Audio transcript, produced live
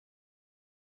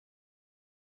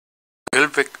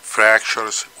Pelvic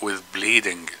fractures with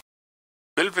bleeding.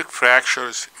 Pelvic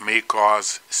fractures may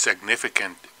cause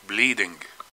significant bleeding.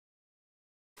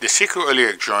 The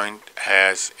sacroiliac joint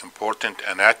has important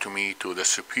anatomy to the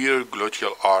superior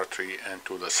gluteal artery and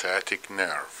to the sciatic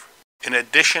nerve. In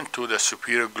addition to the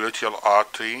superior gluteal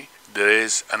artery, there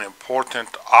is an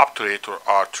important obturator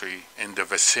artery in the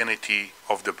vicinity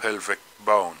of the pelvic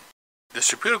bone. The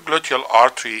superior gluteal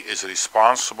artery is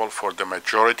responsible for the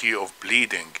majority of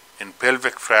bleeding in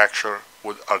pelvic fracture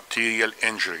with arterial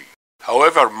injury.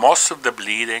 However, most of the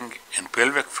bleeding in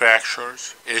pelvic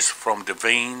fractures is from the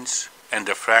veins and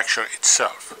the fracture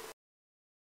itself.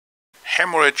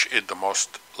 Hemorrhage is the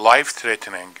most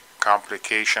life-threatening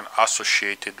complication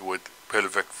associated with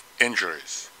pelvic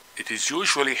injuries. It is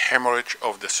usually hemorrhage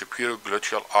of the superior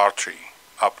gluteal artery.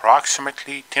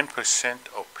 Approximately 10%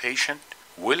 of patients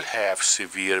will have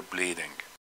severe bleeding.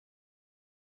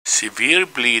 Severe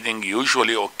bleeding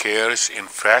usually occurs in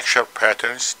fracture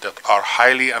patterns that are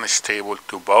highly unstable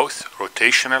to both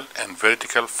rotational and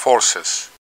vertical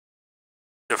forces.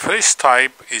 The first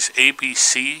type is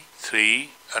ABC3,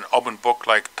 an open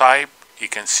book-like type. You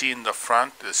can see in the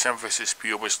front the symphysis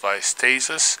pubis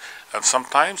diastasis, and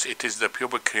sometimes it is the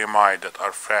pubic rami that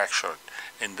are fractured.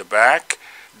 In the back,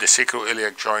 the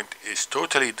sacroiliac joint is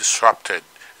totally disrupted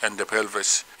and the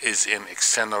pelvis is in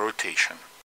external rotation.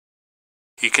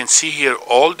 You can see here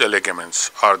all the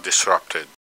ligaments are disrupted.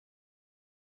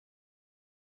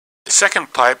 The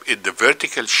second type is the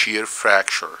vertical shear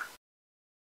fracture.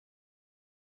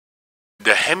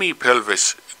 The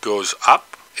hemipelvis goes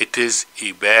up. It is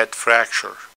a bad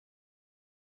fracture.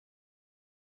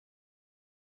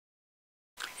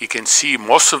 You can see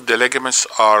most of the ligaments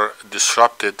are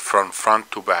disrupted from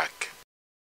front to back.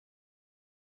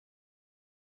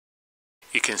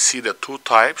 You can see the two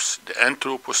types, the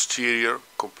antero-posterior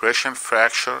compression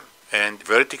fracture and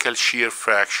vertical shear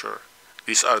fracture.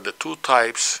 These are the two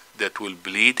types that will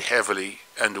bleed heavily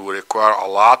and will require a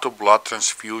lot of blood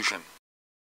transfusion.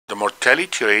 The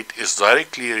mortality rate is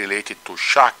directly related to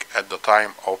shock at the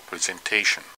time of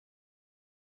presentation.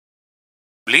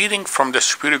 Bleeding from the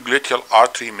superior gluteal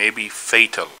artery may be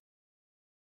fatal.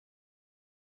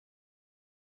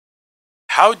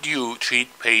 How do you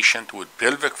treat patients with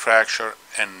pelvic fracture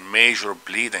and major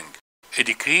bleeding? A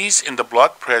decrease in the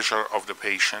blood pressure of the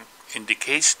patient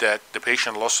indicates that the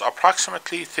patient lost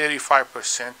approximately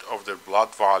 35% of their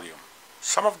blood volume.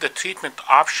 Some of the treatment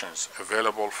options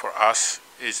available for us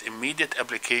is immediate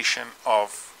application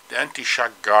of the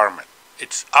anti-shock garment.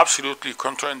 It's absolutely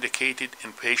contraindicated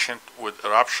in patients with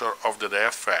rupture of the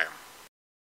diaphragm.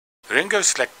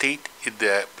 Ringer's lactate is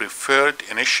the preferred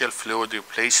initial fluid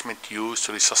replacement used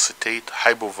to resuscitate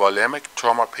hypovolemic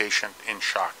trauma patients in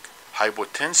shock.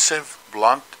 Hypotensive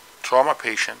blunt trauma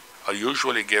patients are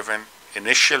usually given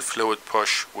initial fluid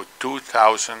push with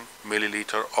 2,000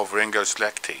 milliliters of Ringer's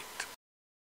lactate.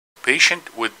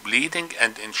 Patient with bleeding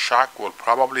and in shock will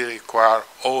probably require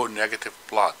O-negative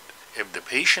blood. If the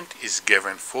patient is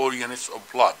given 4 units of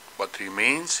blood but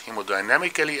remains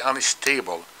hemodynamically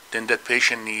unstable, then that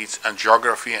patient needs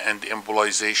angiography and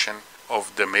embolization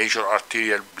of the major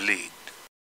arterial bleed.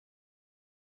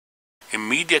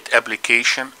 Immediate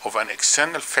application of an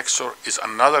external fixer is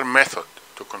another method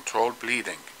to control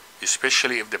bleeding,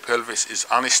 especially if the pelvis is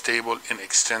unstable in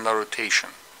external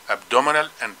rotation. Abdominal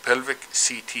and pelvic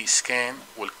CT scan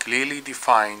will clearly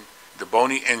define the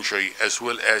bony injury as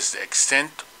well as the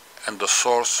extent and the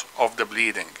source of the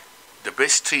bleeding. The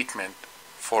best treatment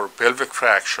for pelvic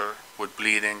fracture with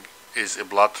bleeding is a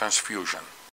blood transfusion.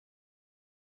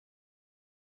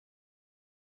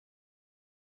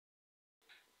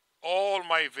 All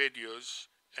my videos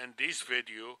and this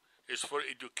video is for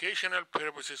educational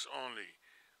purposes only.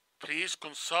 Please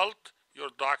consult your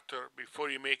doctor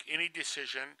before you make any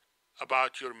decision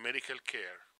about your medical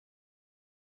care.